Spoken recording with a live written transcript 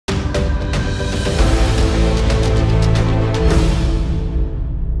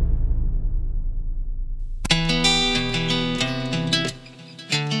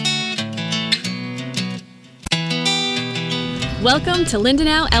Welcome to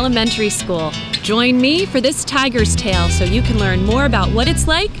Lindeneau Elementary School. Join me for this tiger's tale so you can learn more about what it's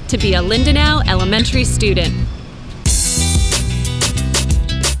like to be a Lindeneau Elementary student.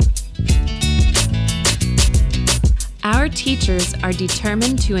 Our teachers are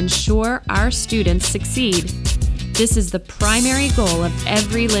determined to ensure our students succeed. This is the primary goal of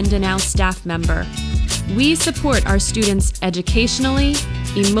every Lindeneau staff member. We support our students educationally,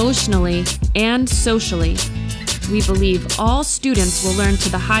 emotionally, and socially. We believe all students will learn to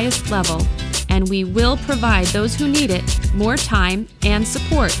the highest level, and we will provide those who need it more time and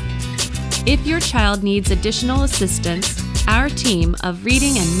support. If your child needs additional assistance, our team of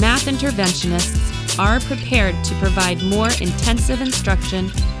reading and math interventionists are prepared to provide more intensive instruction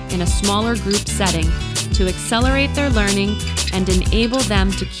in a smaller group setting to accelerate their learning and enable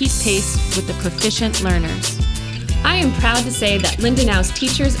them to keep pace with the proficient learners. I am proud to say that Lindeneau's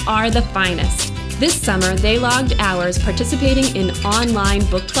teachers are the finest. This summer, they logged hours participating in online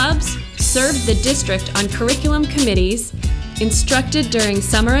book clubs, served the district on curriculum committees, instructed during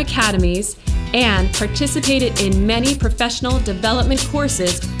summer academies, and participated in many professional development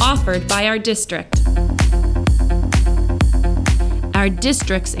courses offered by our district. Our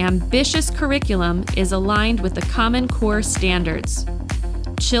district's ambitious curriculum is aligned with the Common Core standards.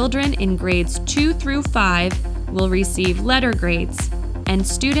 Children in grades 2 through 5 will receive letter grades, and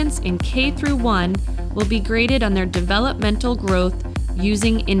students in K through 1 will be graded on their developmental growth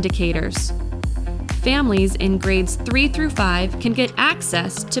using indicators. Families in grades 3 through 5 can get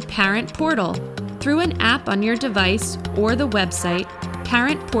access to Parent Portal. Through an app on your device or the website,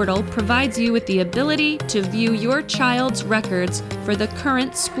 Parent Portal provides you with the ability to view your child's records for the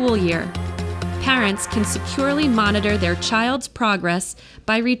current school year. Parents can securely monitor their child's progress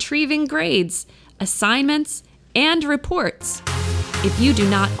by retrieving grades, assignments, and reports. If you do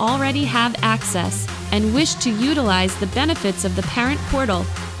not already have access and wish to utilize the benefits of the Parent Portal,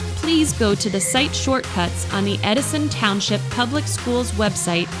 please go to the site shortcuts on the Edison Township Public Schools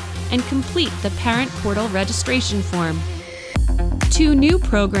website and complete the Parent Portal registration form. 2 new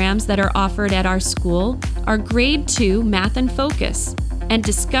programs that are offered at our school are Grade 2 Math and Focus and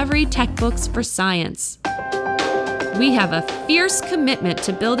Discovery Textbooks for Science. We have a fierce commitment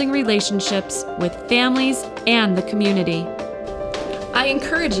to building relationships with families and the community. I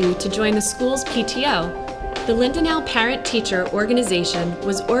encourage you to join the school's PTO. The Lindeneau Parent-Teacher Organization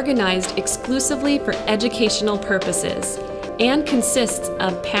was organized exclusively for educational purposes and consists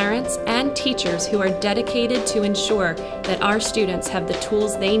of parents and teachers who are dedicated to ensure that our students have the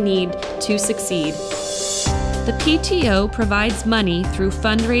tools they need to succeed. The PTO provides money through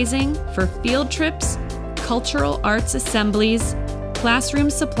fundraising for field trips, cultural arts assemblies, classroom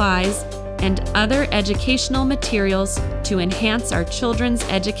supplies, and other educational materials to enhance our children's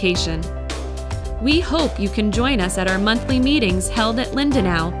education. We hope you can join us at our monthly meetings held at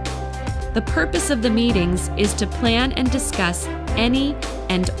Lindeneau. The purpose of the meetings is to plan and discuss any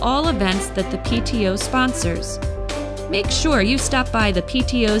and all events that the PTO sponsors. Make sure you stop by the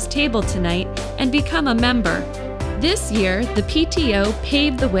PTO's table tonight and become a member. This year, the PTO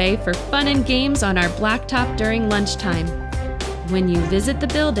paved the way for fun and games on our blacktop during lunchtime. When you visit the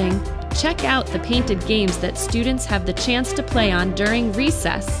building, check out the painted games that students have the chance to play on during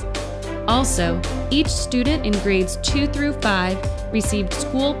recess. Also, each student in grades 2 through 5 received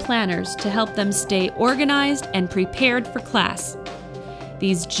school planners to help them stay organized and prepared for class.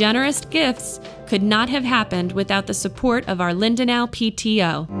 These generous gifts could not have happened without the support of our Lindeneau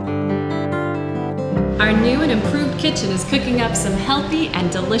PTO. Our new and improved kitchen is cooking up some healthy and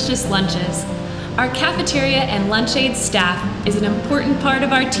delicious lunches. Our cafeteria and lunch aid staff is an important part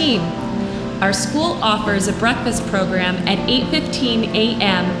of our team. Our school offers a breakfast program at 8:15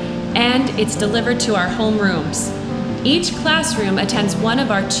 a.m. and it's delivered to our homerooms. Each classroom attends one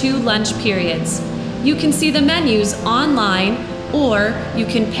of our 2 lunch periods. You can see the menus online or you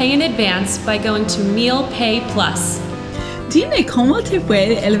can pay in advance by going to Meal Pay Plus. Dime, ¿cómo te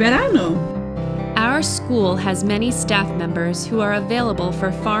fue el verano? Our school has many staff members who are available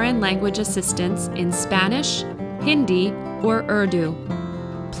for foreign language assistance in Spanish, Hindi, or Urdu.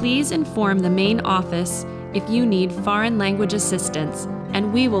 Please inform the main office if you need foreign language assistance,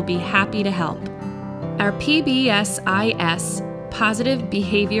 and we will be happy to help. Our PBSIS, Positive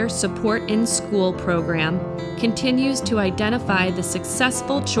Behavior Support in School program, continues to identify the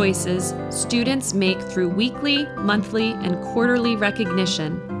successful choices students make through weekly, monthly, and quarterly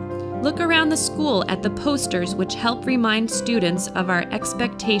recognition. Look around the school at the posters which help remind students of our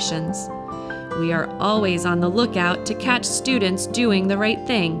expectations. We are always on the lookout to catch students doing the right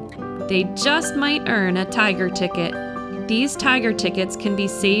thing. They just might earn a Tiger ticket. These Tiger tickets can be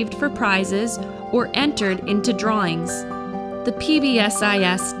saved for prizes or entered into drawings. The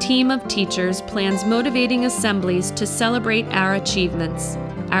PBSIS team of teachers plans motivating assemblies to celebrate our achievements.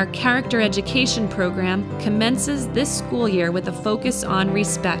 Our character education program commences this school year with a focus on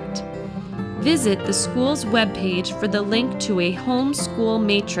respect. Visit the school's webpage for the link to a homeschool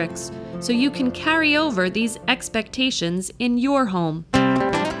matrix so you can carry over these expectations in your home.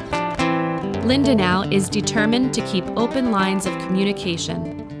 Lindeneau is determined to keep open lines of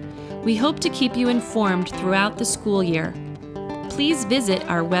communication. We hope to keep you informed throughout the school year. Please visit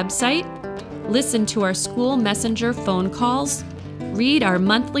our website, listen to our school messenger phone calls, read our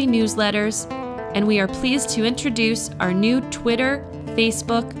monthly newsletters, and we are pleased to introduce our new Twitter,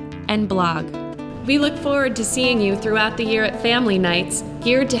 Facebook, and blog. We look forward to seeing you throughout the year at family nights,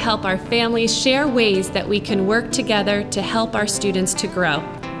 geared to help our families share ways that we can work together to help our students to grow.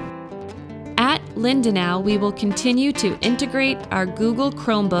 At Lindeneau, we will continue to integrate our Google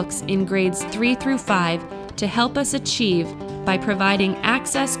Chromebooks in grades 3 through 5 to help us achieve by providing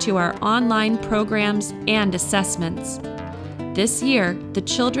access to our online programs and assessments. This year, the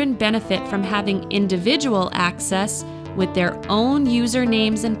children benefit from having individual access with their own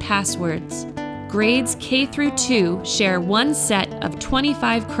usernames and passwords. Grades K through 2 share one set of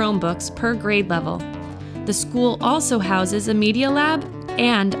 25 Chromebooks per grade level. The school also houses a media lab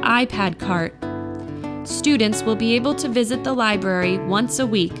and iPad cart. Students will be able to visit the library once a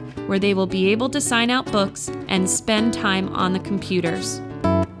week, where they will be able to sign out books and spend time on the computers.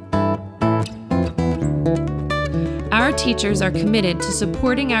 Our teachers are committed to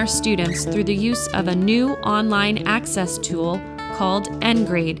supporting our students through the use of a new online access tool called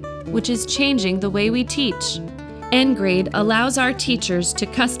Ngrade, which is changing the way we teach. Ngrade allows our teachers to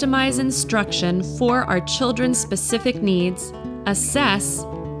customize instruction for our children's specific needs, assess,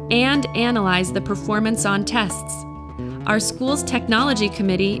 and analyze the performance on tests. Our school's technology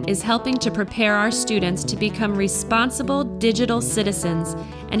committee is helping to prepare our students to become responsible digital citizens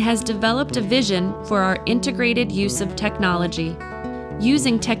and has developed a vision for our integrated use of technology.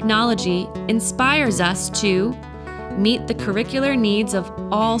 Using technology inspires us to meet the curricular needs of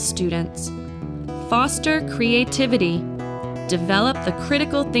all students, foster creativity, develop the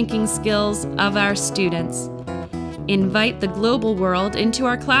critical thinking skills of our students, invite the global world into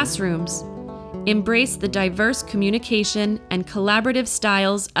our classrooms, embrace the diverse communication and collaborative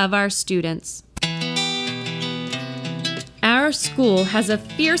styles of our students. Our school has a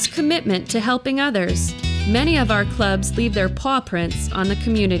fierce commitment to helping others. Many of our clubs leave their paw prints on the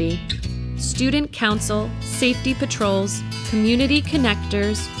community. Student Council, Safety Patrols, Community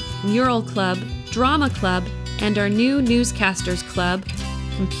Connectors, Mural Club, Drama Club, and our new Newscasters Club,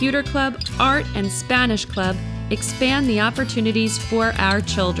 Computer Club, Art and Spanish Club expand the opportunities for our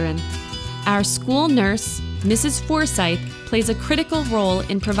children. Our school nurse, Mrs. Forsyth, plays a critical role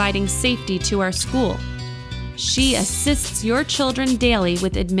in providing safety to our school. She assists your children daily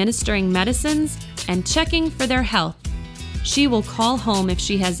with administering medicines and checking for their health. She will call home if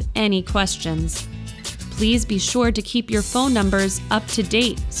she has any questions. Please be sure to keep your phone numbers up to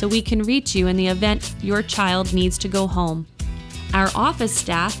date so we can reach you in the event your child needs to go home. Our office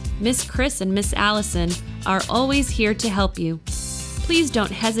staff, Miss Chris and Miss Allison, are always here to help you. Please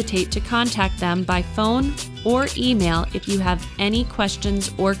don't hesitate to contact them by phone or email if you have any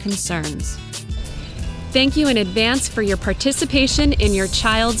questions or concerns. Thank you in advance for your participation in your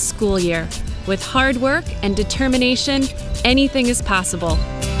child's school year. With hard work and determination, anything is possible.